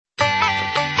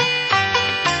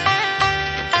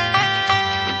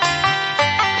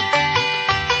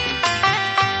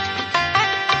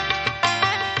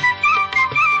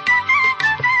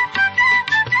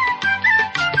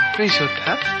पेश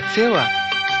होता सेवा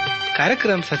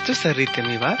कार्यक्रम सच्चो सर्री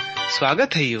तेमीवा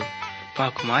स्वागत है यू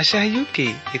पाकुम आशा है यू कि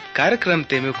इत कार्यक्रम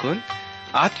तेमुकुन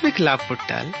आत्मिक लाभ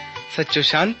पुट्टाल सच्चो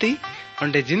शांति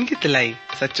उंडे जिंदगी तलाई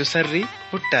सच्चो सर्री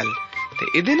पुट्टाल ते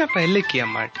इदिना पहले की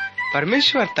अम्मट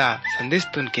परमेश्वर ता संदेश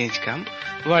तुन केंच कम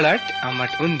वड़ट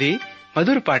अम्मट उन्दी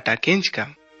मधुर पाटा केंच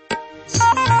कम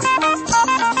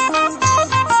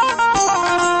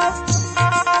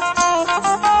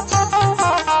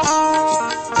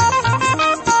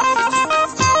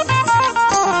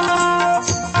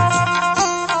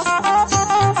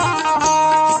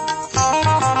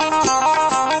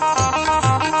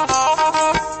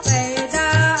पैदा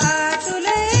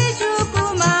तुले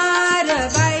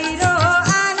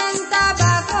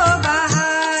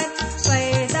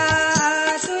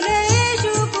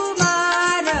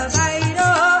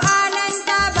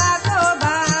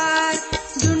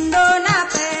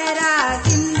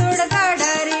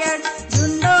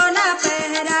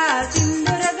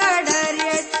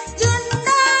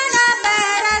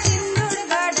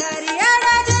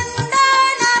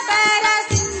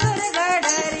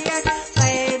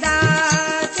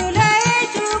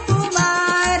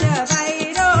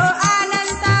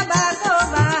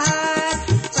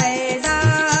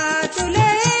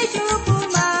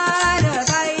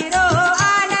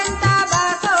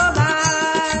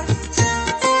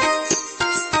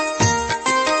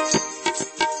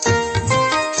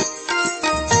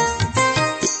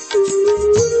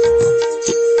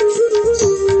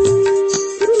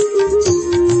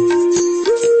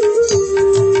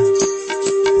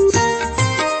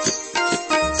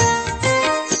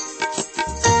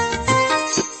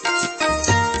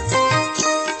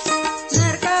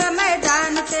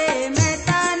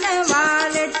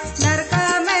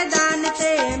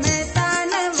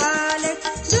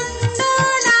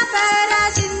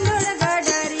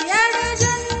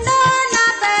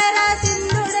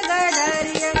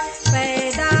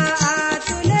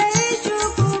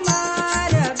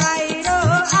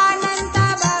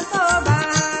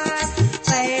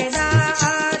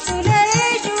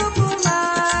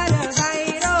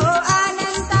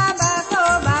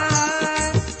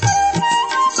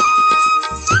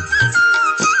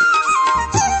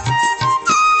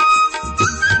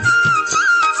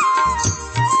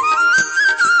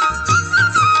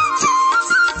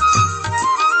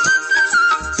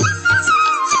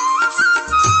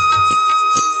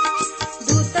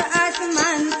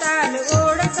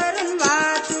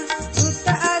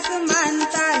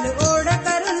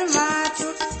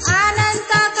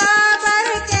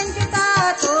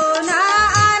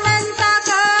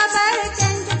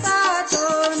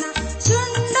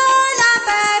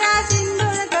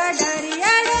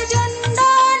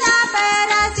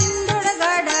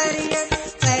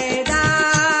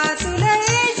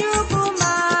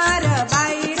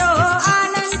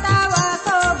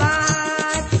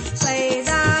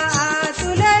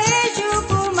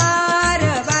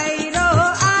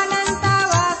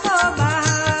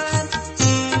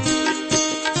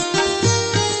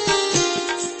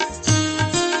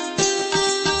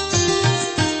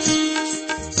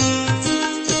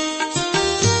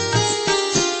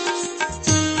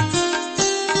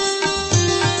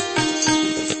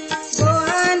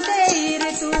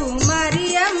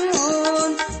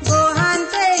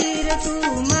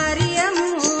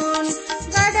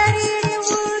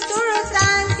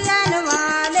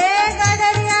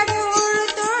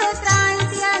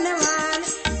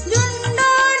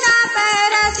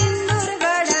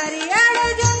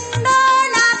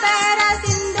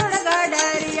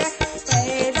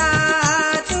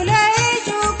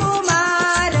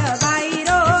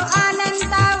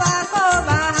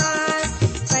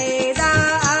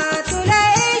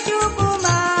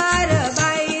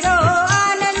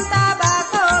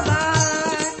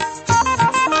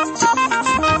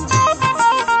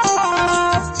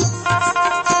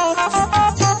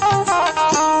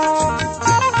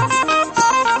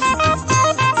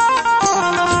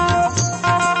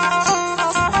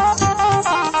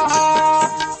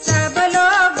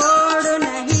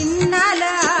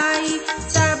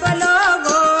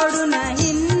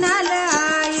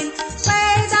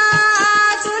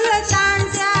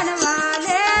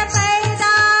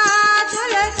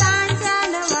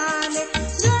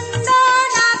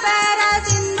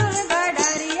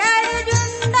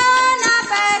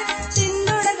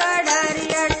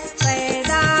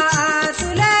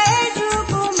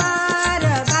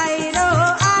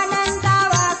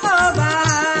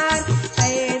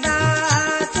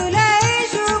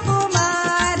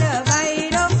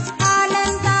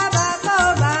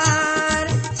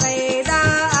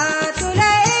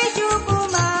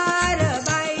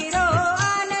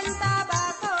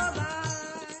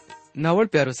नावल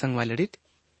प्यारो संग वालडिट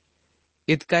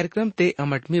इत कार्यक्रम ते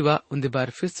अमट मीवा उन्दे बार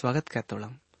फिर स्वागत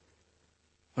करतोळम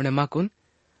उन्हें माकुन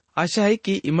आशा है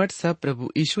कि इमट सब प्रभु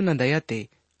यीशु न दया ते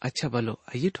अच्छा भलो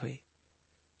अयिट होए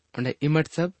उन्हें इमट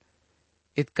सब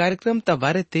इत कार्यक्रम ता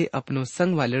बारे ते अपनो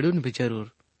संग वालेडुन भी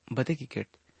जरूर बते की केट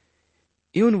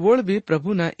इउन वोल भी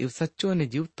प्रभु ना इव सच्चो ने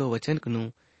जीव तो वचन कनु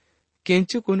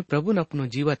केंचु कुन प्रभु न अपनो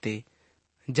जीवते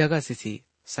जगा सिसी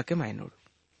सके मायनोड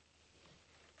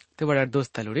ते बड़ा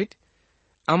दोस्त लुडिट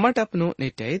अमट अपनो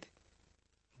नेटाइद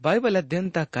बाइबल अध्ययन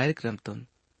ता कार्यक्रम तुन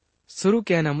शुरू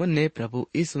किया न मुन्ने प्रभु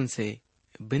यीशु से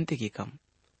बिनती की कम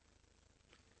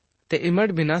ते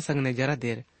इमट बिना संगने जरा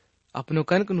देर अपनो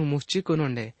कनक नु मुश्ची को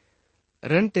नोंडे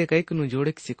रन ते कईक नु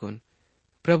जोड़े सिकुन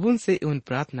प्रभु से उन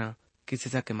प्रार्थना किसी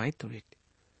सा के माई तोड़िट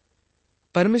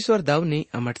परमेश्वर दावनी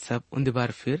अमट सब उन्दे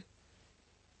बार फिर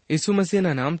यीशु मसीह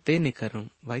ना नाम ते निकरूं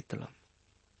वाई तुलम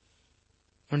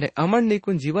उन्हें अमर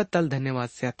नीकुन जीवत तल धन्यवाद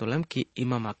से तुलम की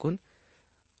इमा माकुन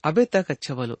अबे तक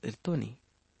अच्छा वालो इरतो नी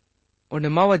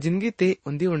उन्हें मावा जिंदगी ते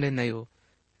उन्दी उन्हें नयो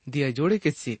दिया जोड़े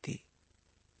किसी थी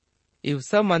इव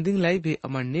सब मांदिंग लाई भी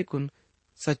अमर नीकुन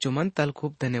सच्चो मन तल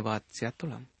खूब धन्यवाद से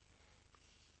तुलम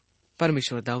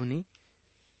परमेश्वर दावनी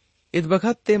इत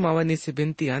बखत ते मावानी से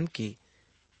बिनती आन की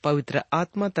पवित्र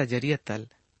आत्मा ता जरिया तल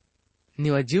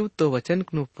निवा जीव तो वचन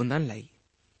कनु पुंदान लाई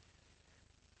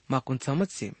माकुन समझ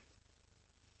से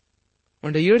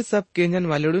उन्हें येड़ सब केंजन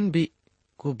वालेडुन भी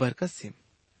खूब बरकत से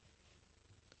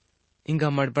इंगा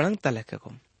मड बड़ंग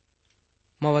तलेकम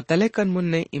मावा तलेकन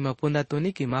मुन्ने इमा पुंदा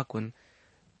तोनी की माकुन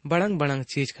बड़ंग बड़ंग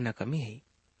चीज खना कमी है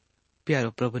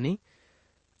प्यारो प्रभु नी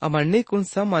अमरने कुन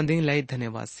सब मांदिंग लाई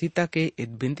धन्यवाद सीता के इत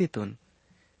बिंदी तुन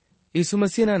यीशु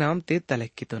मसीह ना नाम ते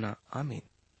तलेक की तुना आमीन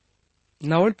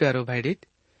नावल प्यारो भाईडिट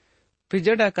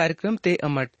पिजड़ा कार्यक्रम ते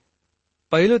अमट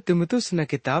पहलो तिमुतुस न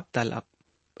किताब तलब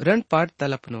रण पाठ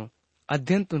तलपनो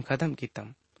अध्ययन तुन खत्म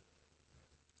कीतम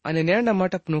अने न्याण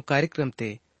मठ अपनो कार्यक्रम ते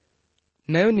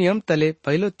नयो नियम तले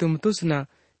पहलो तिमुतुस न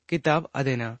किताब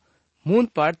अदेना मून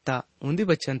पाठ ता उन्दी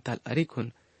वचन तल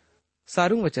अरिकुन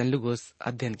सारू वचन लुगोस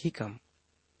अध्ययन की कम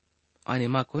अने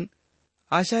माकुन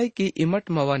आशा है कि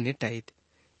इमट मवा नेटाइत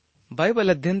बाइबल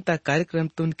अध्ययन ता कार्यक्रम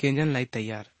तुन केंजन लाई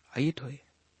तैयार आइट होए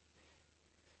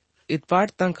इत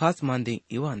पाठ तं खास मांदी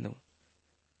इवानो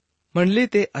मंडली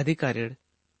ते अधिकारिड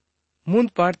मूंद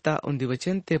पाठ ता उन्दी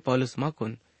वचन ते पौलुस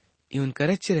माकुन इवन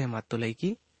करेच्ची रहे मातो लई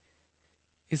की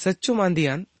इस सच्चो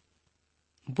मांदियान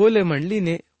बोले मंडली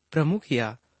ने प्रमुख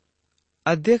या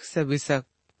अध्यक्ष विसक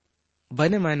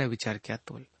बने मायना विचार क्या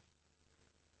तोल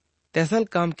तैसल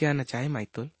काम क्या न चाहे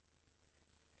माइतोल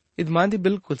इद मांदी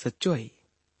बिल्कुल सच्चो है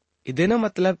इदेना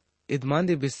मतलब इद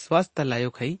मांदी विश्वास ता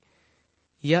लायक है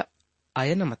या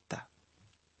आयन मत्ता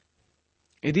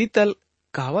इदी तल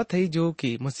कहावत है जो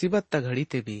कि मुसीबत ता घड़ी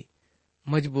ते भी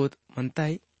मजबूत मनता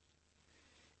है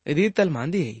इदी तल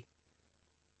मांदी है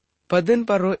पदन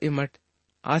पर रो इमट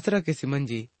आसरा के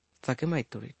सिमंजी सके माई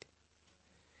तोड़िट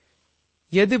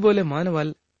यदि बोले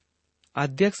मानवल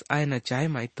अध्यक्ष आय न चाहे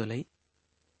माई तो लई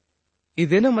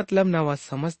इदेना मतलब नवा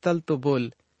समझतल तो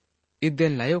बोल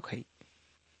इदेन लायक है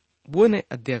वो ने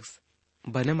अध्यक्ष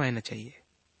बने मायना चाहिए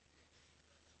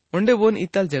उन्डे बोन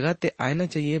इतल जगह ते आयना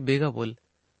चाहिए बेगा बोल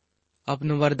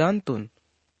अपनो वरदान तुन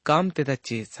काम ते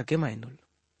तच्चे सके मायनुल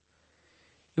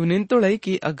यूनिन तो लई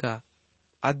की अग्गा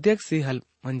अध्यक्ष सी हल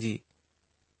मंजी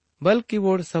बल्कि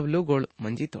वोड़ सब लोगोड़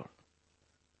मंजी तोड़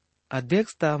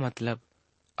अध्यक्षता मतलब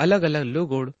अलग अलग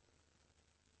लोगोड़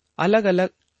अलग अलग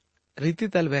रीति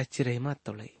तल वैची रही मात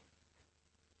तोड़ई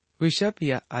विशप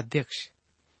या अध्यक्ष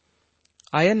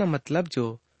आया न मतलब जो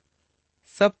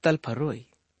सब तल फरोई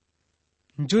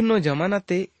जुन्नो जमाना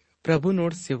ते प्रभु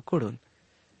नोड सिवकोड़ुन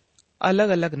अलग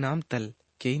अलग नाम तल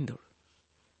के इंदोड़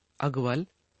अगवल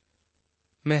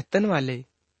मेहतन वाले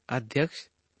अध्यक्ष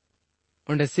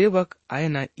उन्हें सेवक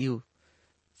आयना यू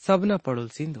सब न पड़ोल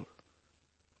सिंदोड़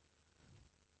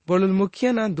बोलुल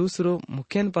मुखिया ना दूसरो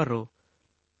मुखियन पर रो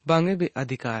बांगे भी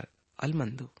अधिकार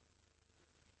अलमंदु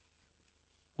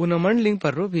उन मंडलिंग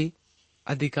पर रो भी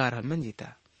अधिकार अलमन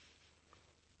जीता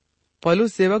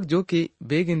पौलुस सेवक जो कि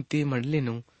बेगिनती मंडली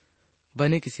नु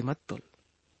बने किसी मत तोल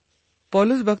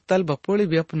पौलुस भक्त तल बपोड़ी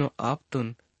भी अपनो आप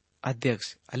तुन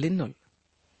अध्यक्ष अलिनोल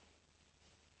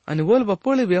अनवोल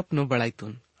बपोड़ी भी अपनो बड़ाई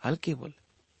तुन हल्की बोल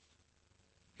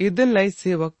इदन लाई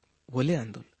सेवक बोले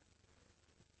अंदुल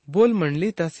बोल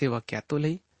मंडली ता सेवा क्या तो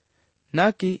लई ना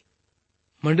कि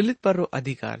मंडलित पर रो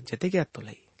अधिकार जते क्या तो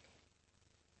लई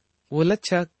वो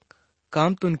लच्छा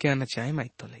काम तुन क्या न चाहे माई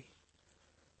तो लई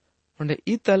उन्हें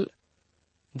इतल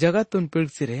जगह तुन पीड़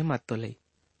सी रहे मात तो लई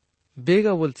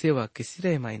बेगा बोल सेवा किसी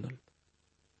रहे माइनुल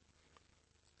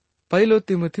पहलो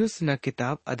तिमुथियुस न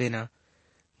किताब अदेना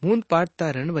मूंद पाठता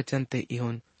रण वचन ते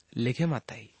इहोन लिखे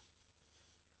माताई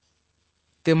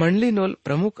ते मंडली नोल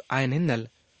प्रमुख आयन हिन्नल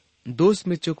दोस्त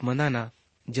मिचुक मनाना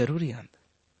जरूरी आंद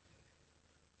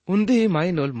उन्दी ही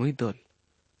माई नोल मुईदोल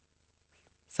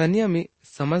संयमी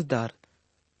समझदार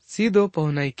सीधो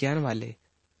पहुनाई क्यान वाले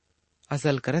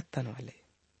असल करत तन वाले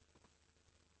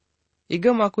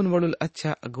इगम आकुन वडुल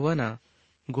अच्छा अगवाना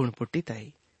गुण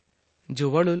पुट्टीताई जो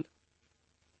वडुल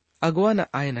अगवाना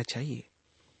आयना चाहिए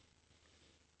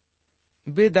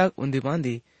बेदाग उन्दी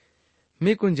बांधी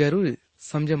मी कुन जरूर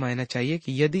समझ मायना चाहिए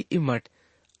कि यदि इमट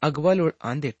अगवालोड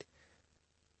आंदेट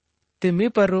ते मी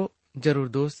पर रो जरूर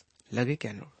दोस्त लगे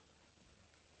क्या नो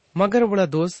मगर बड़ा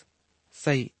दोस्त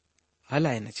सही हल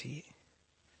आयना चाहिए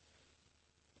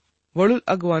वडुल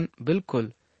अगवान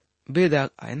बिल्कुल बेदाग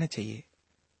आयना चाहिए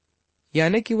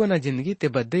यानी कि वो ना जिंदगी ते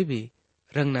बदे भी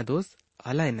रंग ना दोस्त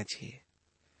हल आयना चाहिए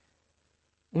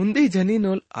उन्दी जनी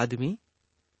नोल आदमी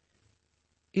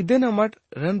इदेना मट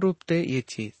रन रूपते ये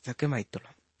चीज सके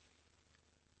माइतोलम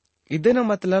इदेना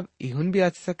मतलब इहुन भी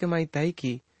आज सके माइताई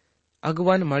कि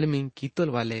अगवान मड़मिंग कीतोल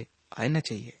वाले आयना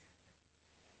चाहिए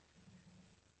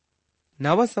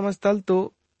नावा समझतल तो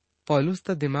पौलुस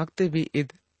ता दिमाग ते भी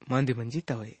इद मांदी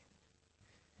मंजीता हुए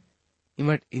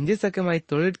इमट इंजे सके माई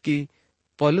तोड़ेट की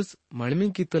पौलुस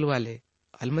मड़मिंग कीतोल वाले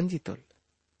अलमंजी तोल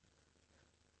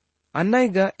अन्ना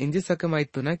इगा इंजे सके माई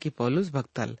तो ना कि पौलुस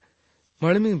भक्तल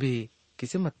मड़मिंग भी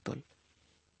किसे मत तोल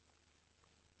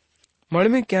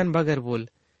मड़मिंग क्यान बगर बोल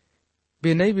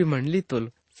बेनई भी मंडली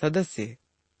तोल सदस्य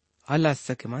हलास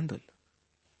सके मांदोल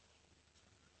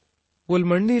बोल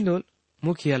मंडली लोल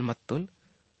मुखियाल मत तोल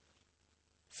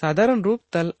साधारण रूप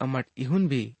तल अमट इहुन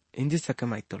भी इंजे सके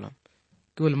माई तोलम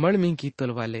केवल मड़मिंग की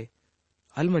तोल वाले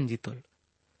अलमंजी तोल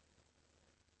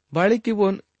बाड़ी की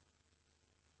बोन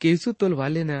केसु तोल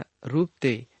वाले ना रूप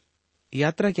ते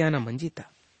यात्रा क्या ना मंजीता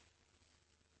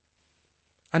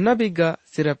अन्ना बिग्गा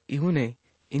सिर्फ इहुने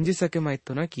इंजे सके माई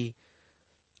तो ना कि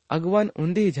अगवान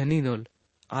उन्दी झनी नोल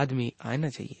आदमी आयना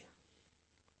चाहिए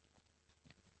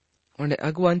उन्हें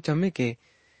अगवान चम्मे के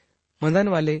मदन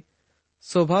वाले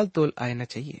सोभाल तोल आयना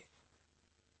चाहिए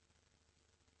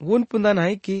वुन पुंदा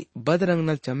नाई की बद रंग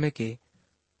नल चम्मे के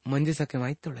मंजे सके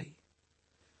माई तोड़ाई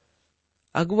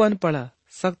अगवान पड़ा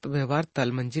सख्त व्यवहार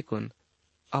तल मंजी कुन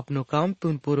अपनो काम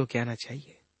तुन पूरो कहना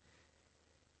चाहिए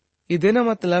इदेना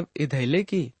मतलब इधैले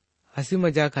की हंसी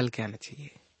मजाक हल कहना चाहिए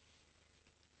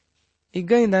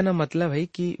इग्गा इंदाना मतलब है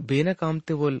कि बेना काम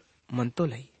ते बोल मन तो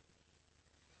लाई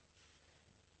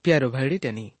प्यारो भैडी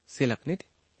टनी सिलकनिट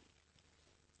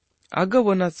आगा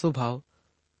वोना स्वभाव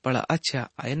बड़ा अच्छा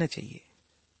आयना चाहिए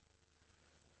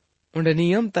उन्हें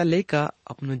नियम ता लेका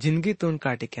अपनो जिंदगी तो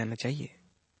काटे कहना चाहिए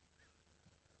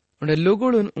उन्हें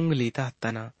लोगों उंगली ता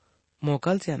हत्ताना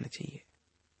मोकल से आना चाहिए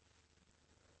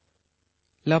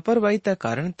लापरवाही ता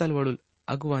कारण तल वडुल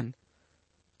अगवान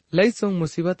लई सोंग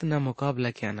मुसीबत ना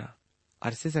मुकाबला क्याना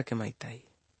अरसे सके माइताई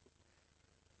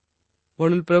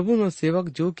वडुल प्रभु नो सेवक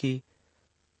जो की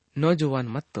नौजवान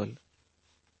मत तोल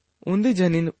उन्दी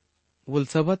जनिन वुल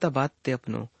सबता बात ते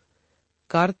अपनो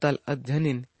कार तल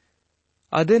अधनिन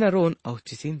अदेना रोन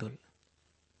औचिसिंदुल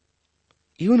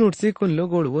यून उठसी कुन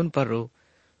लोगोड़ वोन पर रो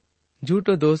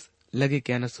झूठो दोस्त लगे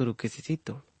क्याना शुरू किसी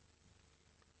सीतोड़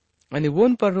आणि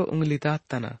वोन पर रो उंगली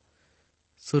तात्ताना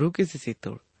शुरू किसी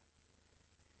सीतोड़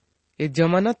ये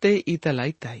जमाना ते ईता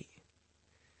लाइताई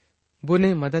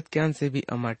बुने मदद क्यान से भी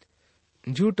अमट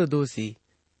झूठो दोषी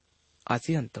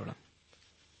आसी अंतोड़म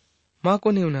माँ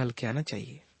को नहीं उन्हें हल क्याना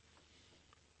चाहिए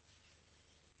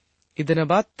इतना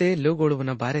बात ते लोग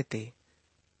ओढ़वना बारे ते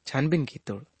छानबीन की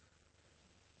तोड़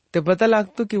ते पता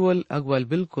लागतो कि वो अगवाल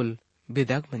बिल्कुल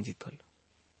बेदाग मंजी तोल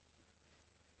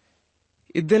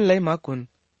इदन लय माकुन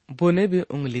बोने भी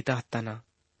उंगली ताहताना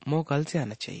मोकल से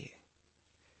आना चाहिए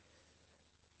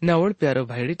नवड़ प्यारो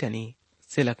भाईडी टनी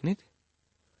सिलकनित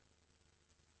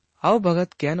आओ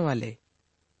भगत क्यान वाले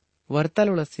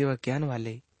वर्तालुड़ा सेवा क्यान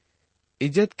वाले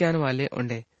इज्जत क्यान वाले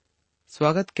उन्हें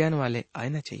स्वागत क्यान वाले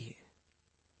आयना चाहिए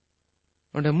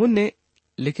उन्हें मुन्ने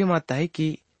लिखे माता है कि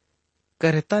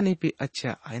करता नहीं भी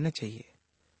अच्छा आयना चाहिए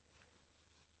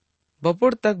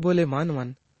बपोड़ तक बोले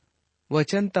मानवन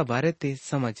वचन ता बारे ते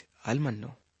समझ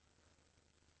अलमन्नो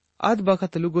आद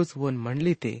बखत लुगोस वोन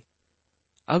मंडली ते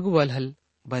अगवल हल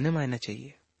बने मायना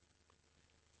चाहिए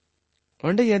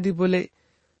उन्हें यदि बोले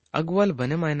अगवल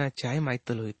बने मायना चाहे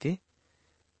माइतल हुई थे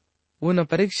वो न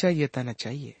परीक्षा ये तना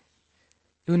चाहिए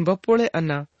इहुन बपोड़े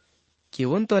अन्ना कि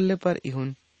उन तो अल्ले पर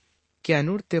इहुन क्या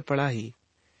नूर ते पड़ा ही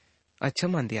अच्छा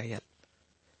मान दिया याल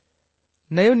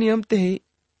नयो नियम ते ही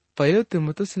पयो ते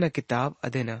मुतुसना किताब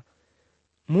अदेना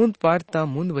मूंद पाड़ता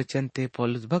मूंद वचन ते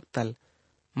पौलुस भक्तल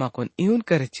माकोन इहुन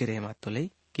करे चिरे मातोले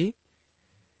कि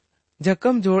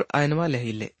जकम जोड़ आयनवा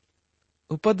लहिले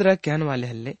उपद्रव क्यान वाले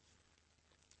हल्ले,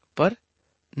 पर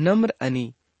नम्र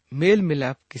आणि मेल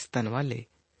मिलाप किस्तान वाले,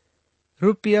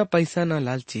 रुपया पैसा ना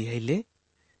लालची हईले,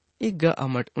 इग्गा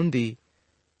अमट उंदी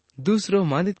दूसरो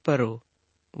मादित परो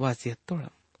वासियत तोड़म।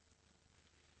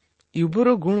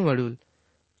 युबुरो गुण वडुल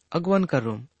अगवन का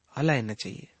रूम हलाय न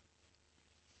चाहिए।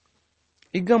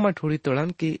 इग्गा मठ हुड़ी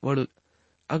तोड़म की वडुल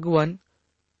अगवन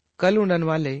कल उड़न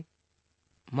वाले,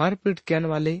 मारपीट क्यान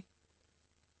वाले,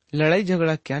 लड़ाई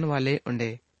झगड़ा क्यान वाले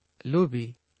उंडे लोभी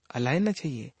अलाय न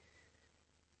चाहिए,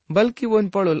 बल्कि वो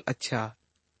पड़ोल अच्छा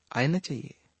आय न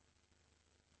चाहिए।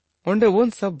 उंडे वो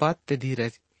सब बात ते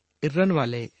धीरज इर्रन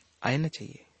वाले आय न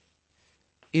चाहिए।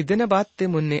 इतने बात ते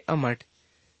मुन्ने अमट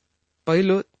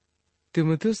पहलो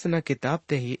तिमुथियुस न किताब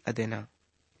ते ही अदेना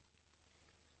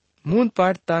मून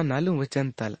पाठता नालू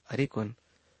वचन तल अरिकुन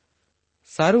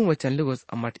सारू वचन लुगोस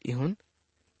अमट इहुन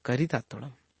करीता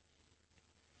तोड़म।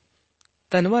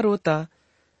 तनवा रोता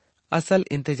असल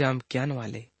इंतजाम क्यान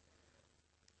वाले,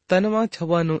 तनवा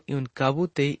छवानु इउन काबू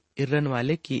ते इर्रन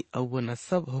वाले की अव्वना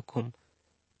सब हुकुम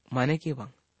माने की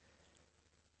वंग।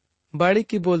 बाड़ी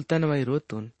की बोल तनवाई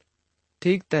रोतुन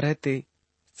ठीक तरह ते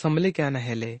संभले क्या न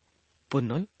हेले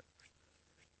पुन्नुल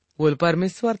बोल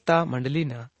परमेश्वर ता मंडली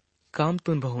ना काम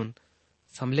तुन बहुन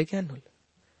संभले क्या नुल।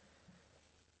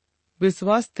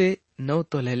 विश्वास ते नव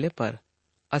तो लेले पर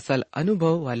असल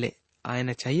अनुभव वाले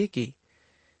आयना चाहिए कि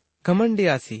घमंडी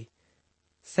आसी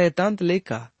सैतांत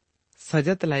लेका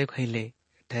सजत लायक हईले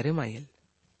ठहरे मायल।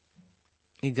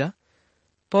 इगा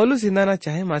पौलुस इंदाना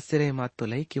चाहे मास्सेरे मात तो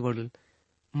लई की वडुल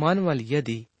मानवाल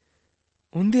यदि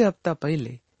उन्दी हफ्ता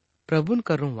पहले प्रभुन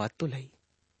करूं वात तो लई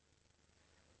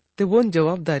ते वोन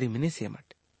जवाबदारी मिने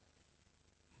सेमट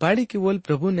बाड़ी की वोल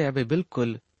प्रभु ने अबे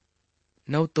बिल्कुल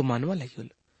नव तो मानवा लयुल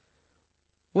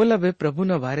वोल अबे प्रभु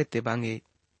न बारे ते बांगे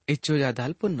इच्छो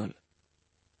यादाल पुन्नुल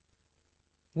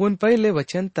वोन पहले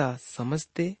वचनता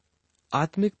समझते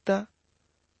आत्मिकता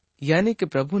यानी कि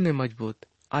प्रभु ने मजबूत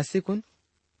आसिकुन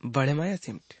बड़े माया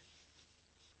सिमट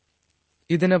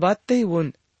इदन बात ही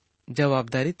वोन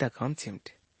जवाबदारी तक हम सिमट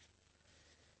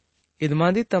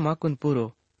इदमादी तमाकुन पूरो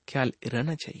ख्याल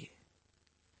रहना चाहिए।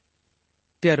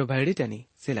 प्यारो भाईडी टनी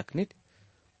सिलकनिट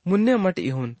मुन्ने मट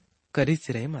इहुन करी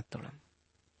सिरे मातोड़म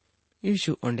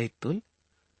यीशु ओंडे तुल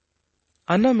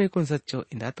अन्ना मेकुन सच्चो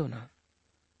इंदा तो ना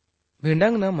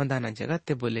भिंडांग ना मंदाना जगह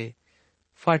ते बोले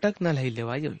फाटक न लही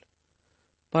लेवायुल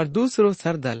पर दूसरो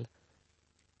सरदल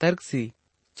तर्कसी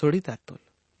छोड़ी तातुल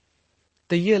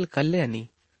तय्यल कल्याणी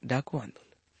डाकू आंदुल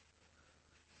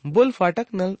बोल फाटक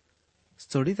नल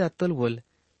छोड़ी तातुल बोल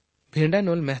भेंडा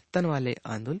नोल मेहतन वाले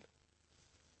आंदुल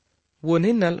वो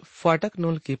नल फाटक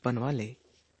नोल की पन वाले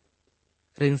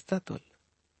रिंगस्ता तुल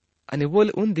आणि बोल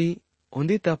उंदी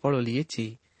उंदी ता पड़ोल येची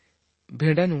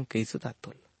भेंडा नु कैसु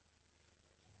तातुल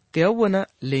ते अव्वना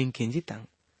लेंग केंजी तांग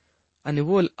आणि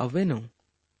बोल अव्वे नु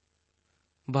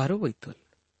बारो वैतुल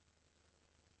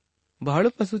बाळो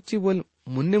पसुची बोल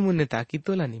मुन्ने मुन्ने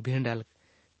ताकीतोल आणि भेंडाल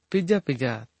पिज्जा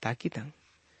पिज्जा ताकीतांग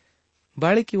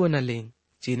बाळे की वो न लेंग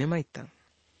चीने माईतांग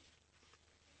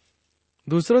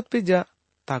दूसरोत पिज्जा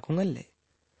ताकुंगल्ले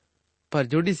पर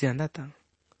जोड़ी से आंदा तांग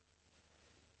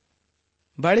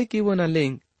बाळे की वो न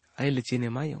लेंग आयल चीने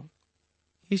मायो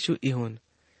यीशु इहुन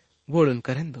बोळुन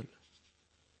करेंदुल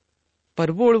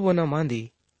पर बोळ वो न मांदी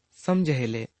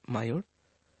समझहेले मायोड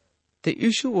ते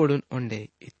यीशु ओडुन ओंडे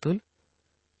इतुल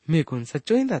मेकुन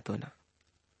सच्चो इंदा तो ना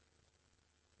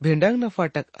भेंडांग न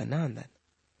फाटक अना अंदन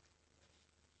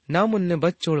ना मुन्ने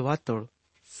बच्चोड़ वातोड़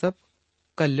सब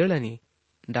कल्लड़नी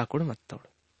डाकुड़ मत्तोड़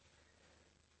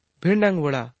भेंडांग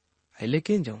वड़ा आइले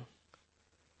कें जाऊं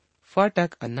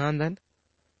फाटक अना अंदन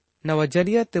न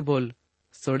वजरिया ते बोल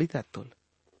सोड़ी तातुल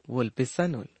वोल पिस्सा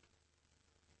नूल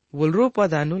वोल रोपा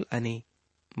दानुल आणि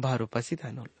भारो पसी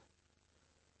दानुल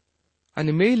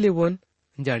आणि मेले वोन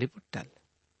जाडी पुट्टाल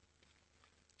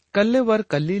कल्ले वर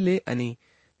कल्लीले आणि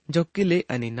जोक्कीले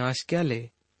आणि नाशक्याले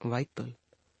वाईतुल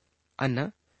अन्ना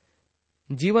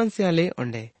जीवन से आले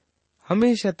ओंडे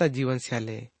हमेशा ता जीवन से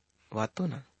आले वातो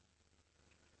ना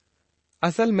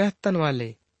असल मेहतन वाले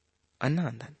अन्ना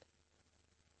अंदन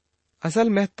असल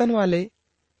मेहतन वाले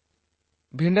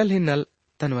भिंडल ही नल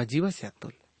तनवा जीवा से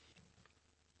आतुल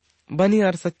बनी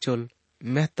आर सच्चोल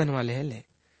मेहतन वाले हेले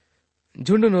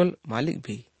झुंडनोल मालिक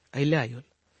भी अले आयोल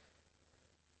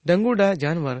डंगूडा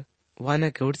जानवर वाना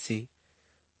के उड़सी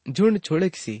झुंड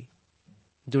छोड़ेक्सी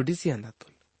जोडीसी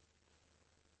अंदातुल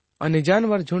आणि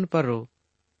जानवर झुंड पर रो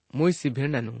मोईसी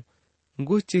भेंडानु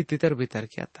गुच्ची तितर बितर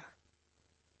क्या था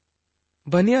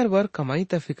बनियार वर कमाई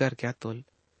ता फिकर क्या तोल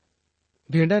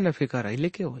भेंडा न फिकर अले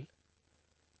के ओल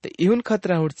ते इहुन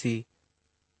खतरा उड़सी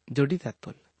जोड़ी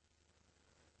तातुल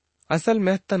असल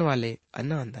मेहतन वाले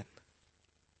अन्ना अंदन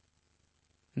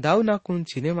दाव नाकून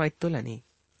चीने मायतोलानी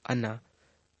अन्न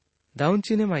दावून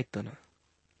चीने मायतोना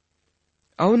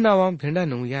ಅವನ್ ನಾವ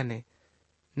ಭೆಂಡನು ಯಾನೆ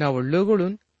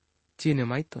ನಾವೊಳ್ಳೋಗೊಳುನ್ ಚೀನೆ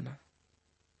ಮಾಯ್ತೋನ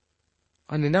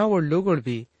અને ನಾವೊಳ್ಳೋಗೊಳ್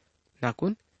ಬಿ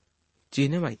ನಾಕುನ್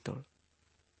ಚೀನೆ ಮಾಯ್ತೋಳ್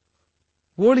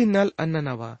ಓಳಿನಲ್ ಅನ್ನ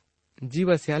ನಾವ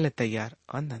ಜೀವ ಸ್ಯಾಲೆ ತಯ್ಯಾರ್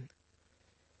ಅಂದನ್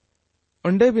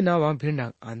ಒಂಡೆ ಬಿ ನಾವ ಭೆಂಡ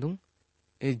ಆಂದು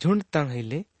ए झुंड तंग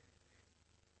हिले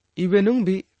इवेनुंग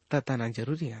भी तताना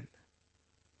जरूरी आन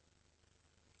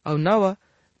अव नावा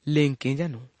लेंग के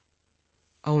जानू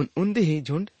अवन उंदे ही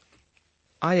झुंड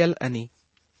आयल अनि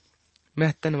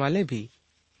मेहतन वाले भी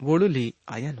वोड़ुली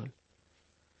आयानुल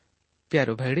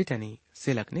प्यारो भेड़ी टनी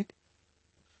सिलकनित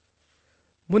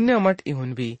मुन्ने मट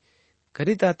इहुन भी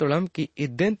करिता तोड़म की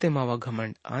इद्देन ते मावा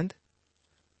घमंड आंद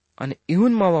अने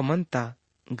इहुन मावा मनता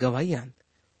गवाई आंद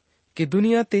कि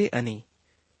दुनिया ते अनि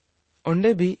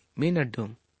ओंडे भी मीन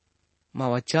अड्डूम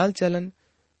मावा चाल चलन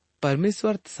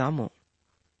परमेश्वर सामो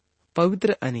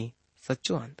पवित्र अनि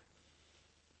सच्चो आंद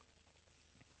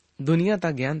दुनिया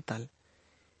ता ज्ञान तल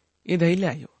इधैले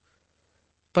आयो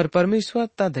पर परमेश्वर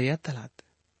ता दया तलात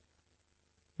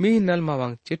मी नल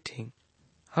मावांग चिट्ठिंग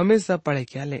हमेशा पढ़े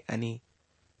क्याले अनि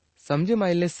समझे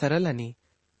माइले सरल अनि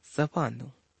सफा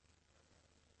आंदू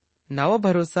नावा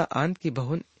भरोसा आंद की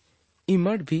बहुन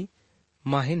इमड भी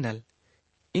माहे नल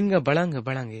इंगा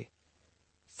बड़ांगे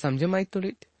समझे माई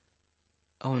तोड़िट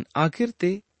अउन आखिर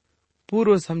ते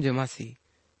पूरो समझे मासी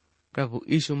प्रभु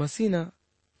यीशु मसीह ना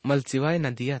मल सिवाय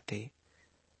न दिया ते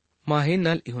माहे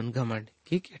नल इहुन घमंड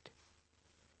की केट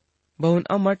बहुन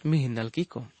अमट मी नल की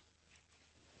को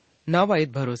नावा इत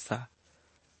भरोसा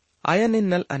आया ने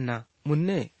नल अन्ना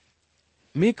मुन्ने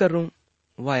मी करूं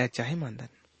वाया चाहे मांदन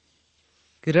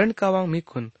किरण कावांग मी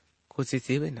खुन खुशी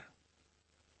सेवे ना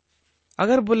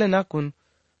अगर बोले ना कुन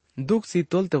दुख सी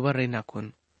तोलते वर्रे ना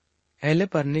कुन एले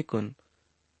पर निकुन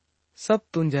सब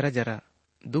तुन जरा जरा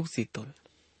दुख सी तोल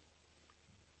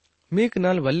मीक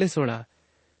नल वल्ले सोड़ा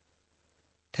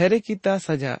ठहरे कीता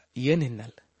सजा ये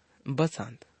निन्नल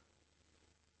बसांत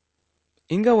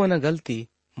इंगा वना गलती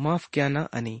माफ क्या ना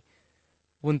अनि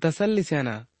उन तसल्ली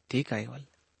स्याना ठीक आयवल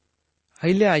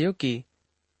हईले आयो की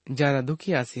जाना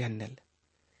दुखी आसी हन्नल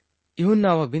इहुन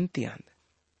नावा बिनती आंद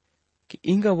कि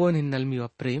इंगा वो निन्नल मीवा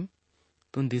प्रेम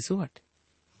तुन दिसुवट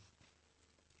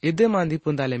इदे मांदी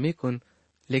पुंदाले मीकुन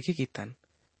लेखी कीतन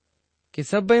कि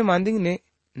सब्बे मांदिंग ने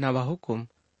नावा हुकुम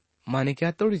माने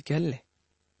क्या तोड़ी गहले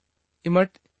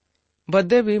इमट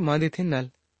बद्दे भी मांदी थिन्नल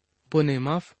बोने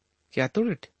माफ क्या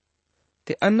तोड़िट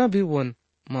ते अन्ना भी वोन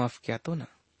माफ क्या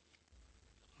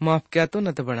तो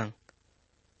ना ते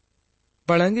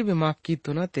बड़ंगी भी माफ की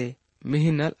तो ना ते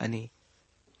मिहिनल अनि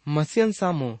मसियन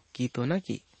सामो की तो ना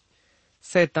की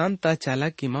शैतान ता चाला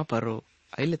की मा परो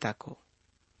आइले ताको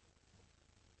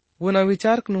वो ना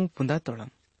विचार कनु पुंदा तोड़म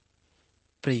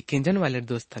प्री केंजन वाले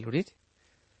दोस्त लुड़िज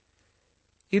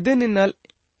इदे निन्नल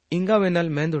इंगा वेनल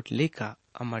मेंदुट लेका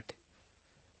अमट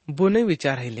बुने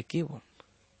विचार है की वो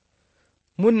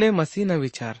मुन्ने मसीना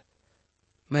विचार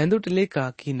मेंदुट लेका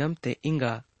की नमते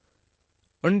इंगा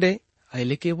उंडे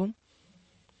आइले के वो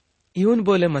इहुन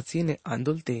बोले मसीह ने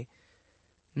आंदोलते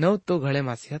नव तो घड़े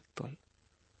मासियत तोल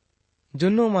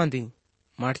जुन्नो मांदी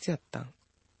मार्चे अत्ता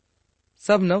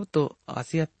सब नव तो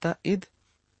आसी अत्ता इद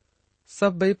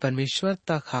सब बई परमेश्वर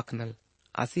ता खाकनल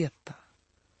आसी अत्ता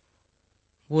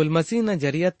वोल मसीह न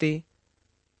जरिया ते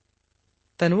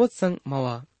तनवत संग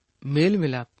मवा मेल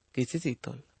मिलाप किसी सी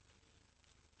तोल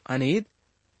अने ईद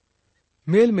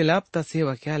मेल मिलाप ता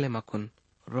सेवा क्याले मकुन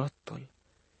रोत तोल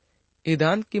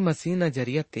ईदान की मसीह न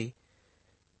जरिया ते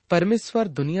परमेश्वर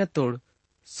दुनिया तोड़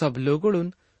सब लोगों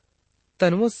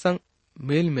तनवत संग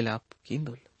मेल मिलाप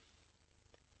कींदोल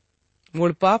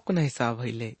मोड़ पाप न हिसाब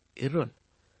हईले इरोल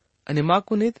अने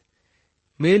माकुनिद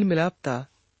मेल मिलाप ता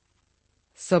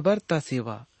सबर ता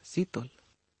सेवा सीतोल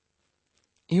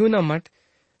यूं न मट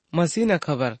मसीह न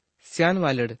खबर स्यान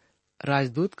वालड़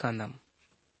राजदूत का नाम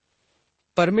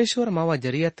परमेश्वर मावा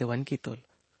जरिया ते वन की तोल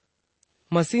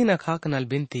मसीह न खाक नल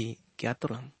बिनती क्या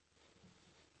तुरम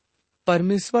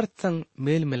परमेश्वर संग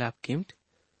मेल मिलाप कीमट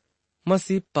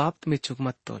मसीह पाप में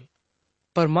चुकमत तोल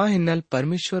पर माँ हिन्नल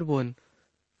परमेश्वर बोन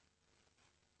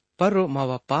पर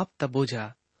मावा पाप ता बोझा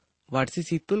वाटसी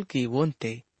सी तुल की वोन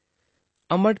ते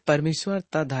अमट परमेश्वर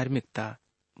ता धार्मिकता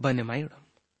बने मायुड़म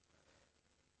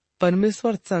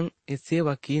परमेश्वर संग इस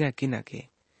सेवा कीना के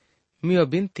मियो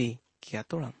बिनती क्या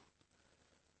तोड़म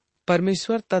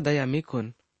परमेश्वर ता दया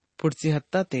मिकुन पुड़सी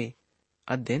हत्ता ते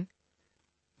अध्ययन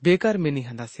बेकार मिनी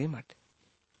हंदा से मट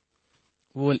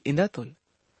वोल इंदा तुल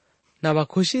नवा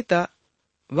खुशी ता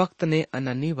वक्त ने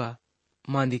अननीवा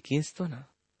मांदी कींस तो ना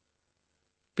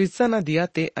पिस्सा न दिया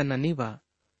ते अननीवा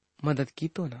मदद की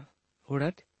तो ना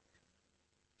उड़ट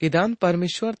इदान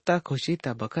परमेश्वर ता खुशी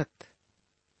ता बखत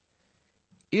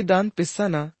इदान पिस्सा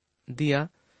ना दिया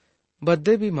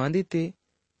बद्दे भी मांदी ते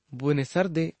बुने सर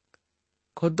दे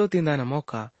खुदो तिंदाना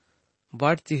मौका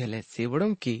वाटती हेले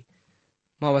सेवड़म की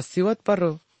मावसिवत पर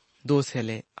दोष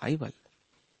हेले आईवल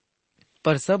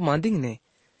पर सब मांदिंग ने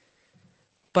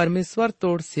परमेश्वर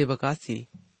तोड़ सेवकासी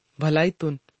भलाई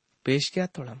तुन पेश किया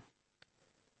तोड़म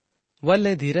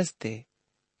वल्ले धीरज ते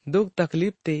दुख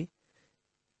तकलीफ ते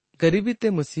गरीबी ते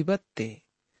मुसीबत ते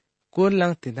कोर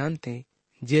लांग तिदान ते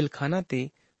जेल खाना ते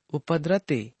उपद्र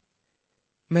ते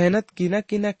मेहनत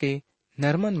कीना के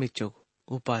नरमन मिचुग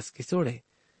उपास किसोड़े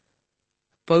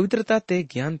पवित्रता ते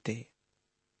ज्ञान ते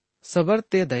सबर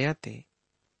ते दया ते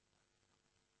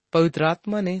पवित्र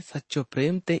आत्मा ने सच्चो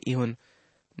प्रेम ते इहुन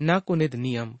नाकुनिद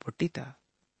नियम पुट्टीता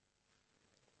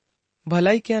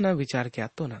भलाई क्या ना विचार क्या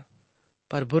तो ना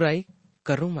पर बुराई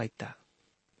करूं माइता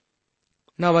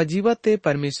ना वजीवा ते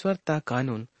परमेश्वर ता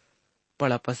कानून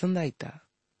पड़ा पसंद आईता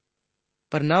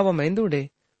पर ना व मेंदुडे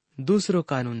दूसरो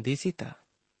कानून दीसीता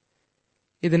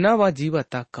इद ना वा जीवा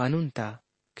ता कानून ता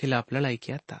खिलाफ लड़ाई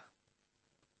किया था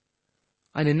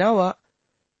अने ना वा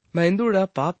मेंदुडा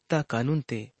पाप ता कानून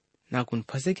ते नाकुन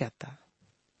फंसे क्या था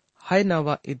हाय ना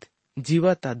वा इद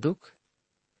जीवा ता दुख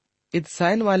इद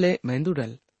साइन वाले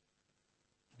मेंदुडल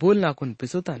बोल नाकुन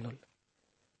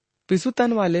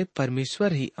पिसुतान वाले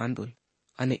परमेश्वर ही आंदुल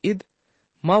अने इद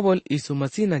माँ बोल यीशु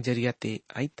मसीह ना जरिया ते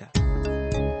आईता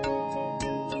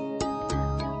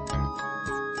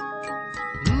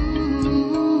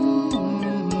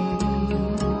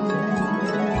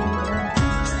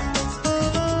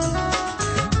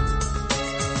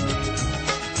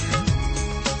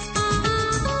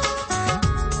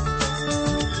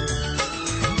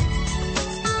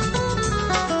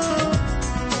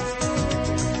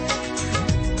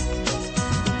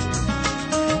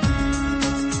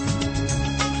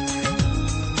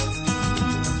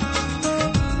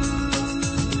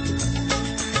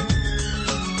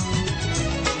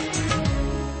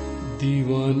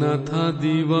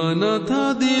दीवाना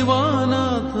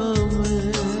था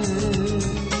मैं,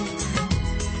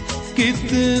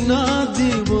 कितना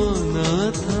दीवाना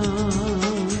था।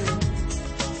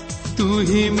 तू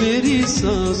ही मेरी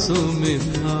सांसों में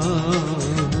था,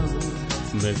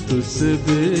 मैं तुझसे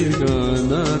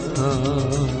बेगाना था।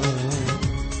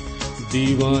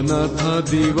 दीवाना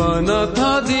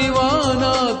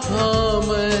था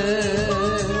मैं,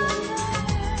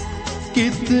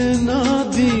 कितना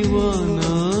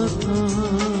दीवाना था।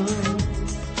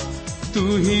 तू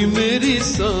ही मेरी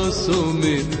सांसों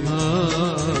में था,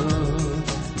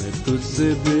 मैं तुझसे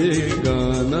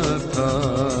बेगाना था।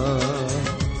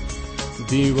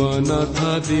 दीवाना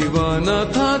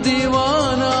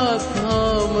था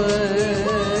मैं।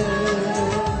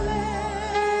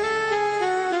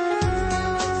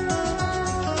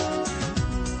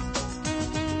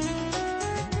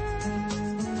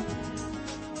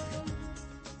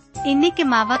 इन्हीं के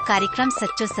मावा कार्यक्रम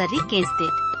सच्चो सर्री केंसते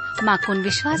माकुन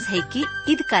विश्वास है कि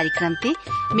इद कार्यक्रम ते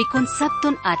मिकुन सब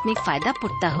तुन आत्मिक फायदा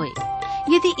पुट्टा होए।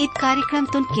 यदि इद कार्यक्रम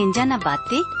तुन केंजा न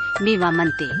बाते मीवा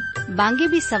मनते बांगे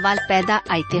भी सवाल पैदा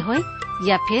आते होए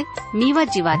या फिर मीवा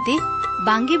जीवाते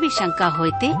बांगे भी शंका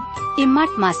होते इम्मत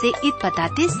माँ से इत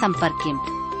पताते संपर्क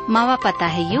मावा पता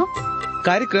है यो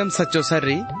कार्यक्रम सच्चो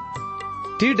सर्री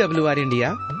TWR India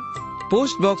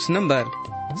post box number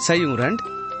सयूरंड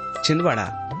छिंदवाड़ा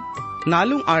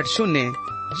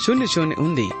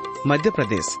 4800 मध्य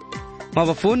प्रदेश।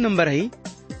 मावा फोन नंबर है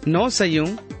 9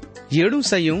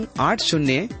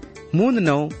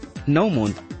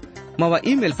 मावा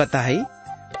ईमेल पता है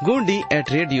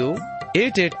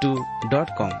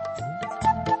gondi@radio882.com।